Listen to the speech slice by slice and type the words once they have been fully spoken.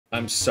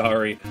I'm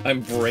sorry.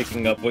 I'm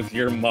breaking up with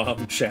your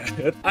mom,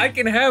 Chad. I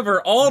can have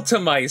her all to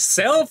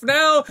myself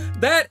now?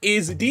 That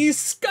is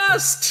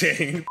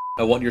disgusting.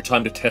 I want your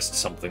time to test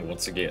something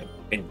once again.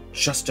 And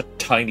just a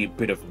tiny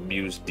bit of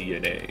Muse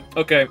DNA.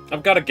 Okay,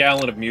 I've got a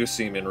gallon of Muse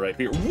semen right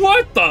here.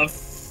 What the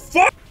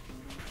fuck?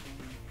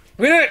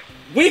 We did it!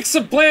 Weeks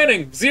of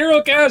planning!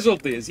 0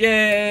 casualties!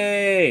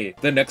 Yay!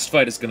 The next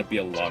fight is gonna be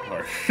a lot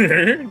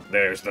harder.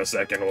 There's the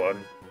second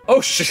one. Oh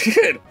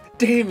shit!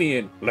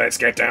 Damien! Let's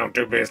get down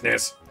to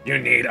business. You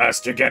need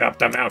us to get up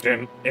the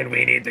mountain, and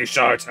we need the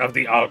shards of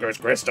the Augur's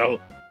crystal.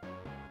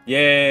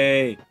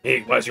 Yay!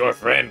 He was your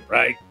friend,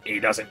 right? He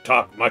doesn't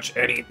talk much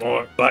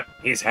anymore, but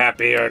he's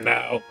happier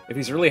now. If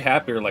he's really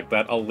happier like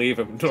that, I'll leave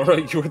him.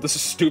 Nora, you're the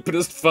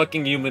stupidest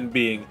fucking human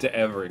being to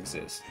ever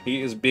exist.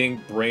 He is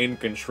being brain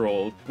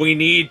controlled. We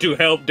need to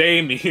help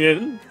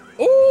Damien.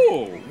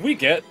 Ooh, we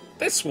get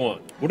this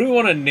one. What do we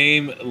want to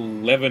name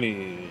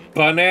Levany?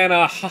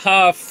 Banana,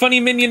 haha, funny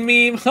minion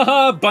meme,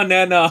 haha,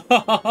 banana,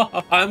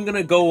 haha. I'm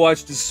gonna go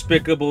watch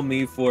Despicable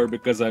Me 4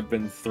 because I've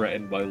been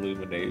threatened by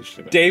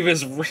Illumination. Dave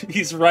is,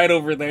 he's right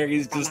over there,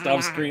 he's just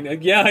off screen.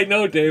 Yeah, I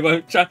know, Dave,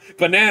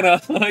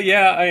 banana,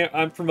 yeah,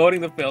 I'm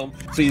promoting the film.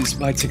 Please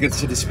buy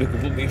tickets to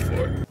Despicable Me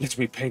 4. Let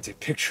me paint a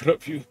picture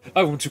of you.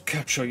 I want to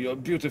capture your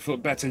beautiful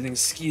battling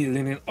skill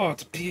in an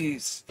art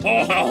piece.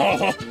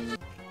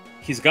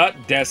 He's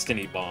got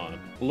Destiny Bond.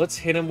 Let's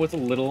hit him with a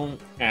little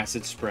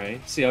acid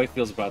spray. See how he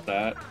feels about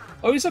that.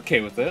 Oh, he's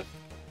okay with it.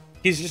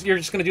 You're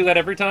just gonna do that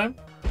every time?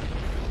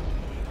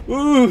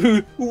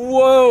 Ooh,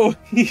 whoa,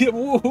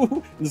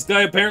 whoa. This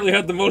guy apparently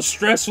had the most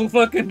stressful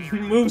fucking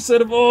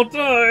moveset of all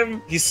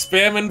time. He's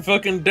spamming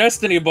fucking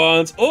Destiny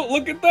Bonds. Oh,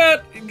 look at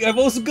that. I've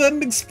also got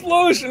an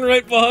explosion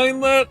right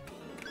behind that.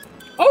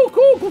 Oh,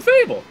 cool,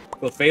 Clefable.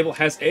 Clefable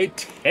has a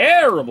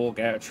terrible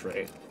catch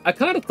rate. I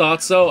kind of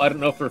thought so. I don't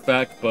know for a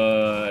fact,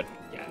 but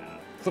yeah.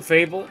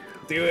 Clefable,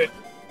 do it.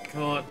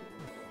 Come on.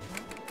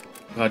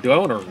 God, do I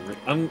want to?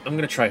 I'm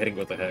gonna try hitting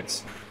with the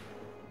Hex.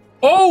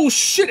 Oh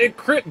shit! It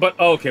crit, but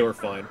oh, okay, we're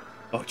fine.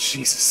 Oh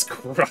Jesus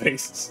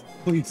Christ!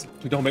 Please,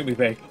 don't make me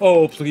beg.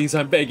 Oh please,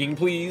 I'm begging.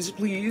 Please,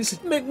 please,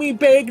 make me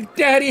beg,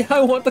 Daddy. I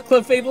want the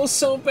Clefable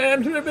so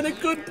bad. I've been a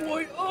good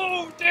boy.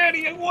 Oh,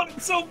 Daddy, I want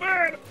it so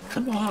bad.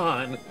 Come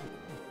on.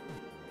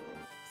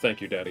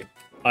 Thank you, Daddy.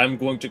 I'm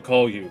going to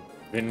call you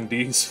Vin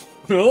Diesel.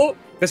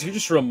 Because you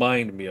just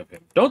remind me of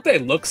him. Don't they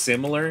look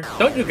similar?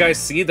 Don't you guys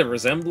see the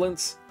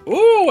resemblance?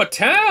 Ooh, a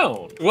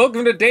town!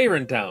 Welcome to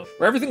Dayron Town,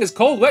 where everything is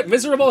cold, wet,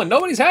 miserable, and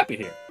nobody's happy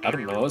here. I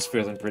don't know, I was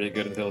feeling pretty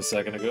good until a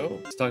second ago.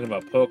 I was talking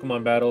about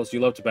Pokemon battles. You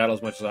love to battle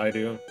as much as I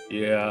do.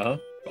 Yeah.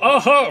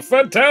 Aha!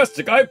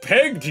 Fantastic! I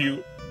pegged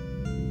you!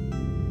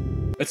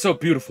 It's so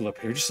beautiful up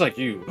here, just like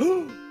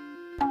you.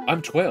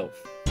 I'm 12.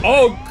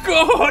 Oh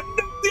god!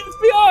 The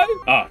FBI!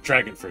 Ah,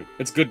 Dragon Fruit.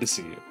 It's good to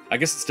see you. I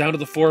guess it's down to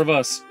the 4 of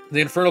us.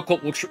 The Infernal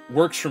Cult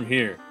works from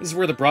here. This is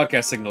where the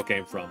broadcast signal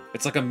came from.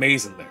 It's like a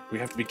maze in there. We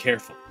have to be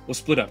careful. We'll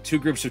split up 2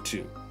 groups of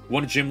 2.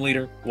 1 gym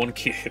leader, 1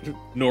 kid.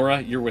 Nora,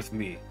 you're with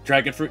me.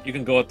 Dragon Fruit, you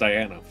can go with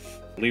Diana.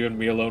 Leaving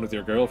me alone with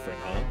your girlfriend,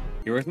 huh?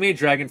 You're with me,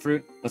 Dragon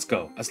Fruit. Let's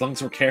go. As long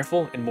as we're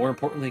careful, and more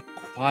importantly,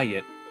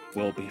 quiet,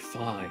 we'll be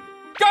fine.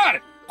 Got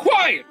it!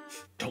 Quiet!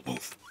 Don't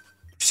move.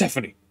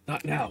 Persephone,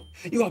 not now.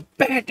 You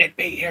abandoned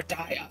me here,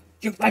 Dia.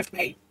 You left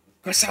me.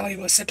 Griselli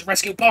was sent to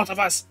rescue both of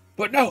us.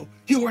 But no,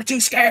 you were too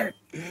scared.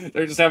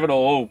 They're just having a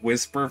whole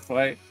whisper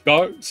fight.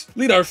 Guards,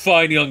 lead our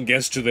fine young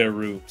guests to their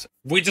rooms.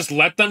 We just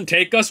let them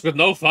take us with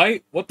no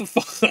fight? What the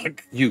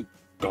fuck? You,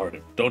 guard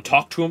him. Don't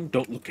talk to him,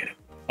 don't look at him.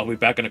 I'll be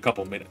back in a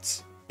couple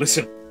minutes.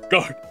 Listen,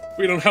 guard,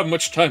 we don't have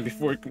much time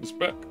before he comes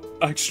back.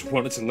 I just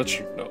wanted to let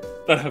you know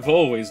that I've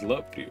always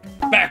loved you.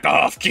 Back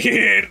off,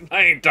 kid!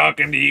 I ain't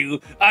talking to you.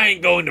 I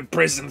ain't going to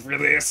prison for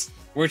this.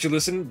 Weren't you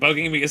listening?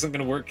 Bugging me isn't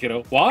gonna work,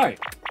 kiddo. Why?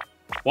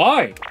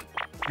 Why?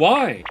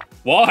 Why?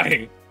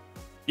 Why?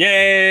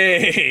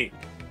 Yay!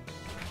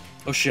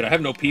 Oh shit, I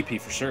have no PP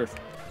for surf.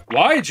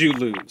 Why'd you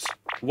lose?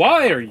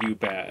 Why are you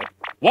bad?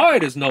 Why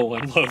does no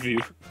one love you?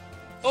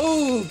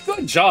 Oh,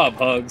 good job,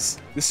 Hugs.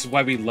 This is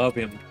why we love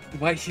him.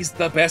 Why he's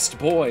the best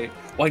boy.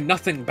 Why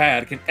nothing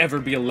bad can ever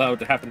be allowed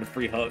to happen to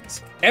Free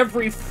Hugs.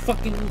 Every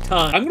fucking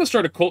time. I'm gonna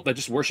start a cult that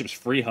just worships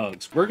Free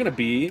Hugs. We're gonna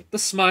be the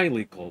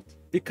Smiley Cult.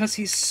 Because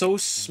he's so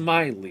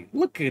smiley.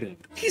 Look at him.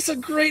 He's a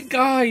great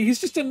guy.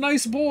 He's just a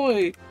nice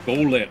boy.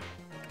 Golem.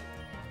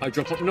 I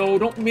drop. No,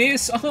 don't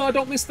miss.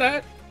 Don't miss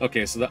that.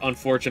 Okay, so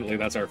unfortunately,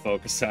 that's our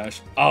focus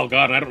sash. Oh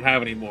god, I don't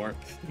have any more.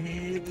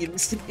 Man, you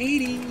missed an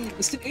 80. You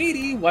missed an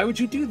 80. Why would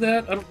you do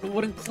that? I don't know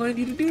what inclined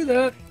you to do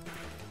that.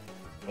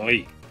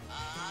 Oi.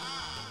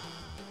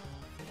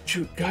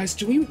 Shoot, guys,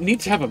 do we need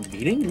to have a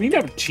meeting? Do we need to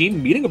have a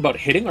team meeting about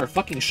hitting our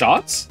fucking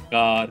shots?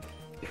 God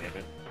damn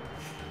it.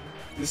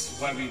 This is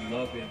why we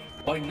love him.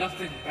 Why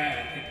nothing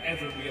bad can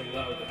ever be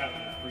allowed to happen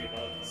to Free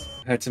Hugs.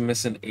 I had to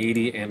miss an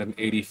 80 and an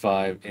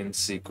 85 in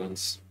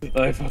sequence.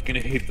 I fucking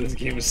hate this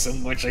game so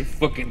much, I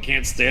fucking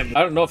can't stand it.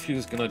 I don't know if he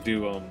was gonna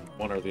do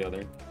one or the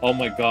other. Oh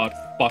my god,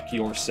 fuck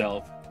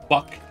yourself.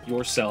 Fuck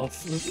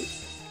yourself.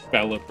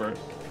 Developer.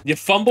 You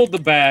fumbled the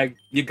bag,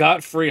 you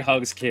got Free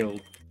Hugs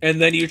killed.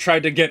 And then you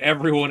tried to get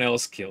everyone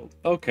else killed.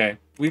 Okay.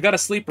 We've got a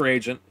sleeper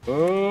agent.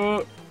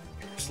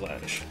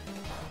 Slash.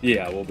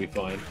 Yeah, we'll be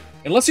fine.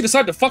 Unless you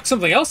decide to fuck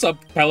something else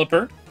up,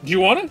 Pelipper. Do you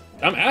wanna?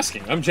 I'm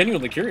asking. I'm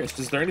genuinely curious.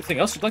 Is there anything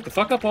else you'd like to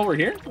fuck up while we're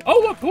here? Oh,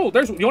 look, cool.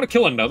 You wanna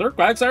kill another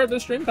Quagsire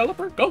this stream,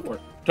 Pelipper? Go for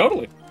it.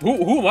 Totally.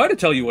 Who am I to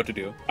tell you what to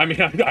do? I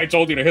mean, I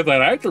told you to hit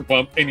that Hydro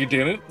Pump, and you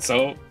didn't,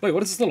 so... Wait,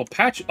 what is this little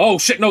patch? Oh,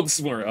 shit, no, this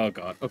is where... Oh,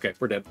 God. Okay,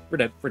 we're dead. We're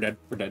dead. We're dead.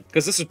 We're dead.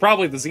 Because this is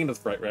probably the Zenith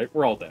fight, right?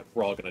 We're all dead.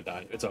 We're all gonna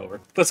die. It's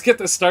over. Let's get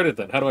this started,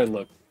 then. How do I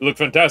look? You look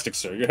fantastic,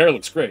 sir. Your hair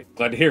looks great.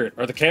 Glad to hear it.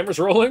 Are the cameras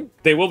rolling?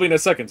 They will be in a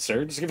second,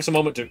 sir. Just give us a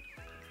moment to...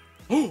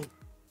 Oh!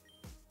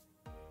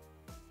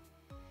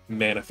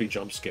 Manaphy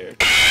jump scare.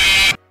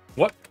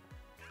 What?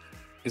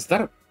 Is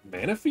that a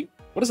Manaphy?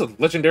 What is a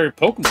legendary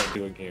Pokemon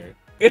doing here?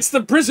 It's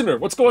the prisoner!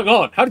 What's going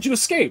on? How did you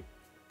escape?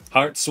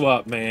 Heart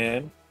swap,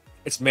 man.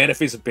 It's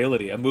Manaphy's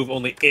ability, a move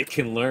only it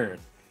can learn.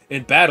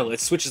 In battle, it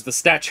switches the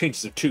stat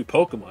changes of 2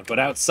 Pokemon, but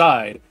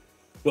outside...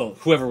 Well,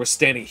 whoever was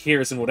standing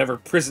here is in whatever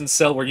prison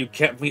cell where you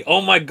kept me.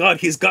 Oh my god,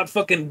 he's got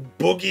fucking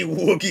Boogie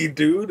Woogie,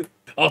 dude!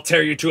 I'll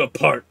tear you two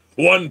apart,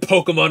 1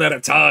 Pokemon at a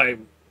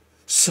time!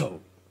 So,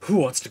 who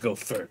wants to go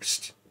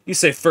first? You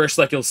say first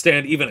like you'll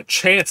stand even a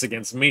chance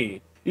against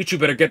me. You two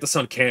better get this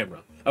on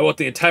camera. I want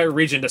the entire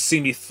region to see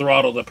me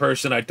throttle the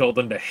person I told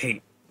them to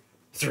hate.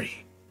 3,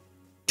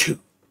 2,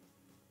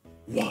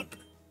 1.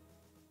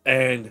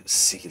 And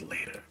see you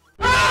later.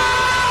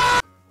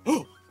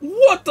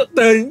 What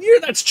the?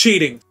 That's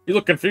cheating! You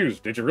look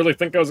confused. Did you really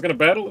think I was gonna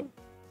battle him?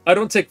 I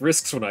don't take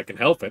risks when I can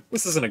help it.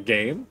 This isn't a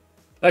game.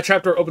 That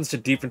trapdoor opens to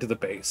deep into the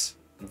base.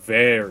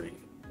 Very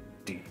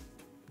deep.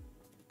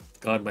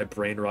 God, my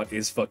brain rot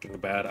is fucking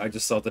bad. I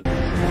just saw the...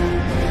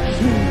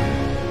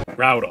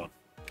 Groudon,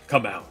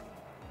 come out.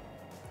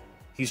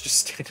 He's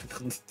just standing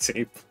on the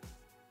table.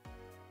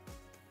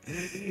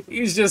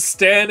 He's just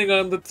standing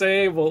on the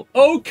table.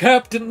 Oh,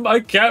 Captain, my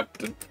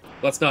Captain.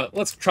 Let's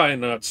try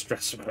and not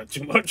stress about it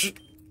too much.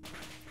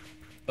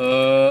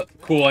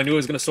 Cool, I knew he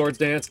was gonna Swords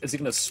Dance. Is he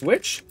gonna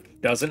switch?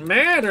 Doesn't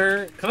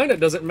matter. Kinda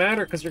doesn't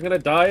matter, because you're gonna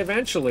die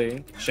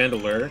eventually.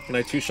 Chandelure, can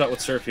I 2-shot with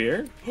Surf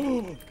here?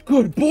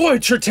 Good boy,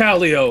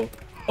 Turtalio!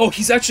 Oh,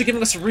 he's actually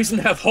giving us a reason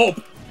to have hope.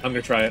 I'm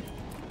gonna try it.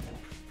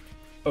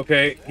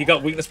 Okay, he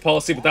got weakness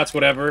policy, but that's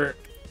whatever.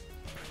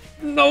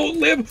 No,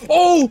 live!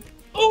 Oh!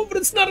 Oh, but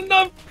it's not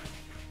enough!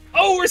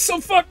 Oh, we're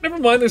so fucked! Never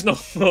mind, there's no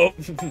hope.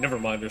 Never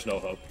mind, there's no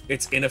hope.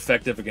 It's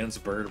ineffective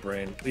against Bird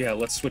Brain. Yeah,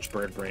 let's switch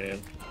Bird Brain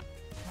in.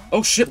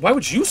 Oh shit, why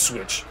would you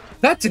switch?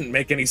 That didn't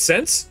make any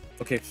sense!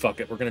 Okay, fuck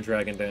it, we're gonna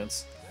Dragon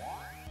Dance.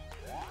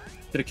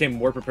 Did it came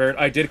more prepared?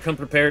 I did come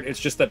prepared, it's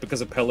just that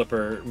because of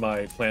Pelipper,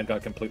 my plan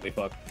got completely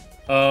fucked.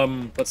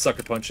 Let's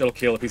Sucker Punch, it'll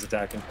kill if he's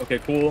attacking. Okay,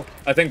 cool.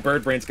 I think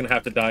Bird Brain's gonna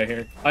have to die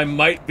here. I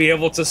might be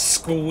able to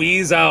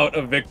squeeze out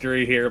a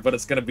victory here, but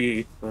it's gonna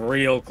be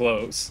real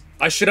close.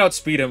 I should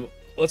outspeed him.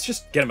 Let's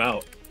just get him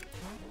out.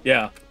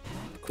 Yeah,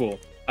 cool.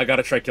 I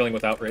gotta try killing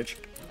with Outrage.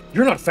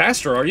 You're not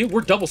faster, are you?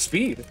 We're double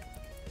speed.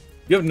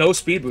 You have no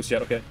speed boost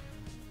yet, okay.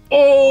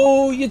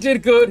 Oh, you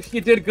did good.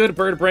 You did good,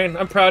 Bird Brain.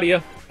 I'm proud of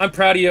you. I'm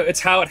proud of you. It's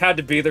how it had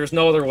to be. There's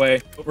no other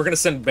way. We're gonna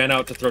send Ben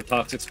out to throw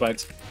Toxic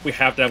Spikes. We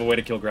have to have a way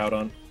to kill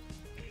Groudon.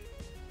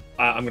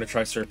 I'm gonna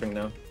try Surfing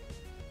now.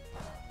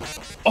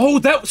 Oh,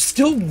 that was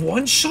still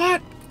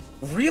 1-shot?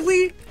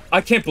 Really?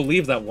 I can't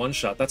believe that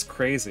 1-shot. That's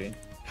crazy.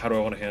 How do I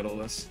want to handle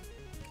this?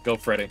 Go,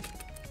 Freddy.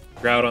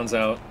 Groudon's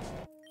out.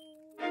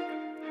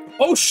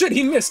 Oh shit,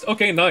 he missed!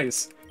 Okay,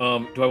 nice.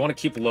 Do I want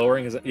to keep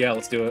lowering his... Yeah,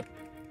 let's do it.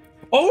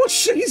 Oh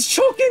shit, he's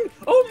choking!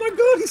 Oh my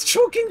god, he's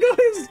choking,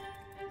 guys!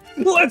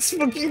 Let's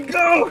fucking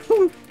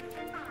go!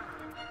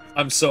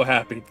 I'm so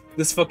happy.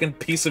 This fucking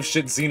piece of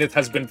shit Zenith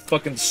has been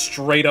fucking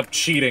straight up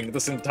cheating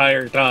this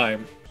entire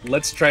time.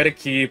 Let's try to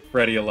keep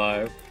Freddy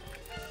alive.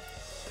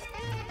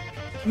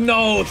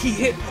 No, he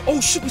hit...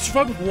 Oh shit, we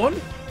survived with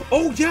 1?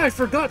 Oh yeah, I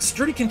forgot.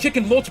 Sturdy can kick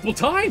in multiple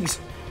times!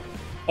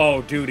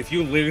 Oh, dude, if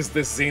you lose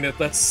this Zenith,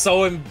 that's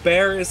so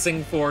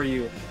embarrassing for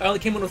you. I only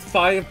came in with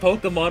 5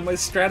 Pokemon. My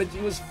strategy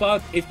was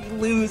fucked. If you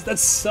lose,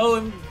 that's so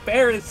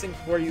embarrassing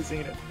for you,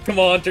 Zenith. Come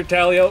on,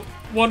 Turtalio.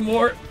 1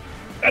 more.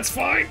 That's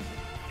fine.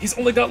 He's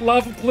only got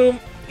Lava Plume.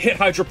 Hit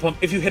Hydro Pump.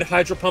 If you hit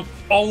Hydro Pump,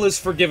 all is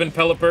forgiven,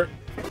 Pelipper.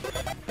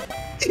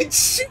 Shit,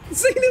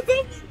 Zenith,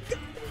 oh my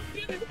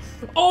god.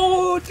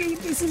 Oh, dude,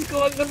 this is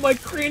going on my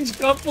cringe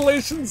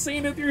compilation,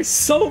 Zenith. You're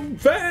so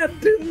bad,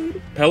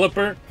 dude.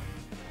 Pelipper.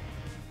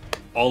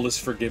 All is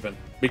forgiven.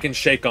 We can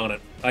shake on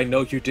it. I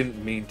know you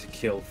didn't mean to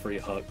kill Free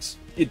Hugs.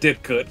 You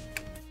did good.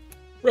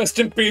 Rest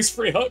in peace,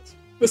 Free Hugs.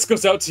 This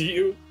goes out to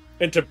you,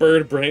 and to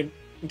Bird Brain,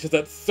 and to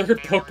that 3rd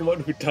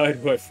Pokemon who died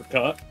who I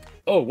forgot.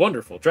 Oh,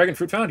 wonderful. Dragon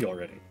Fruit found you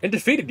already. And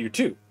defeated you,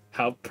 too.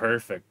 How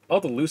perfect. All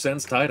the loose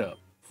ends tied up.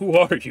 Who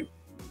are you?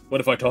 What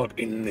if I talk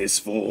in this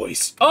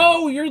voice?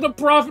 Oh, you're the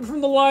prophet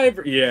from the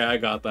library. Yeah, I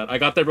got that. I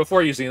got there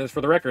before you, Zenith,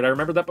 for the record. I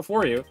remembered that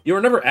before you. You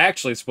were never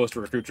actually supposed to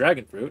recruit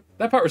Dragon Fruit.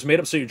 That part was made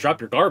up so you dropped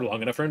your guard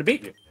long enough for him to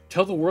beat you.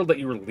 Tell the world that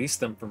you released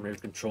them from your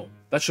control.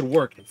 That should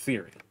work in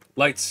theory.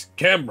 Lights,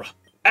 camera,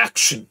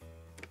 action!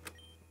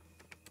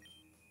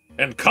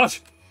 And cut!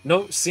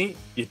 No, see,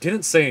 you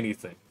didn't say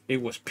anything.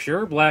 It was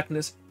pure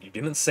blackness. You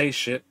didn't say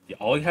shit.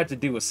 All you had to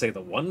do was say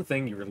the one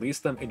thing, you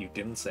released them, and you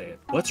didn't say it.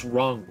 What's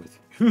wrong with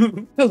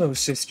you? Hello,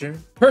 sister.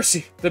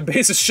 Percy, the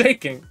base is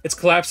shaking. It's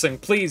collapsing.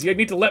 Please, you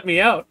need to let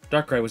me out.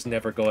 Darkrai was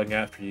never going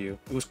after you.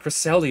 It was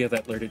Cresselia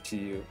that lured it to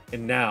you.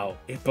 And now,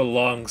 it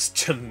belongs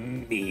to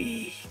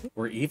me.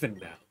 We're even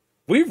now.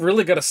 We've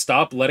really got to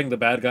stop letting the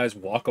bad guys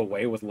walk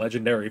away with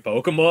legendary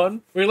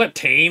Pokemon. We let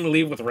Tane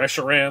leave with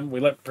Reshiram. We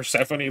let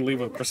Persephone leave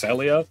with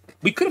Cresselia.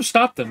 We could have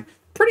stopped them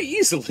pretty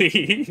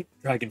easily.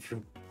 Dragon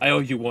Fruit, I owe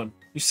you one.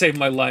 You saved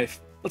my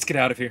life. Let's get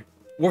out of here.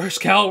 Where's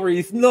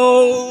Calreath?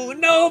 No,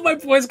 no, my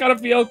boy's gotta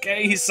be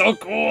okay. He's so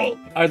cool.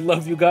 I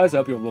love you guys. I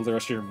hope you have a lovely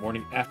rest of your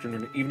morning,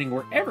 afternoon, or evening,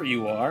 wherever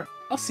you are.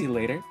 I'll see you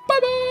later.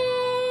 Bye-bye.